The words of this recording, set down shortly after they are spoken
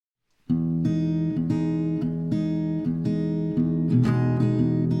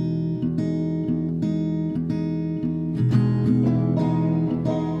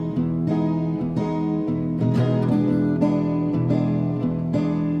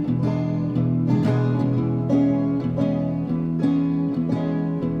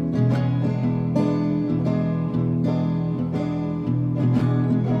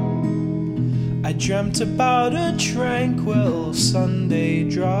dreamt about a tranquil Sunday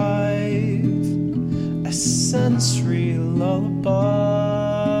drive, a sensory lullaby.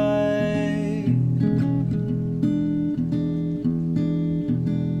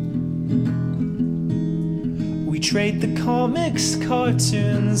 We trade the comics,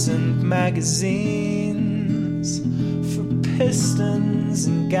 cartoons, and magazines for pistons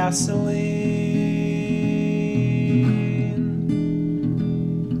and gasoline.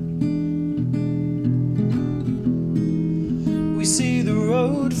 We see the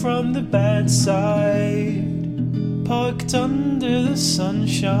road from the bedside, parked under the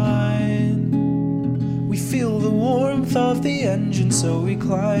sunshine. We feel the warmth of the engine, so we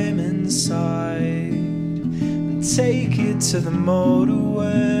climb inside and take it to the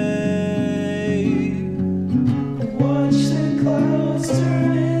motorway. Watch the clouds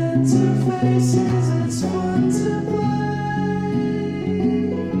turn into faces, it's fun to play.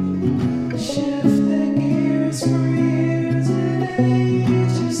 Shift the gears for years and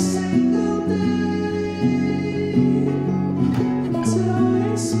age a single day, until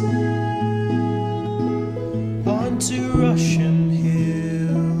we smell onto Russian Hill.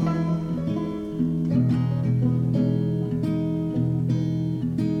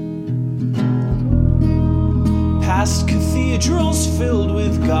 Past cathedrals filled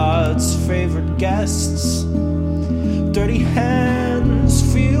with God's favorite guests. Dirty hands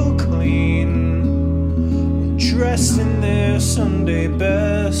feel clean, dressed in their Sunday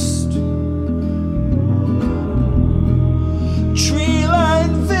best.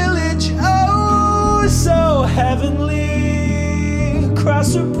 Treeline village, oh so heavenly,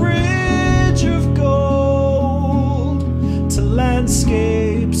 across a bridge of gold to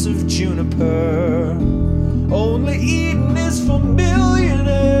landscapes of juniper. Only Eden is for millionaires.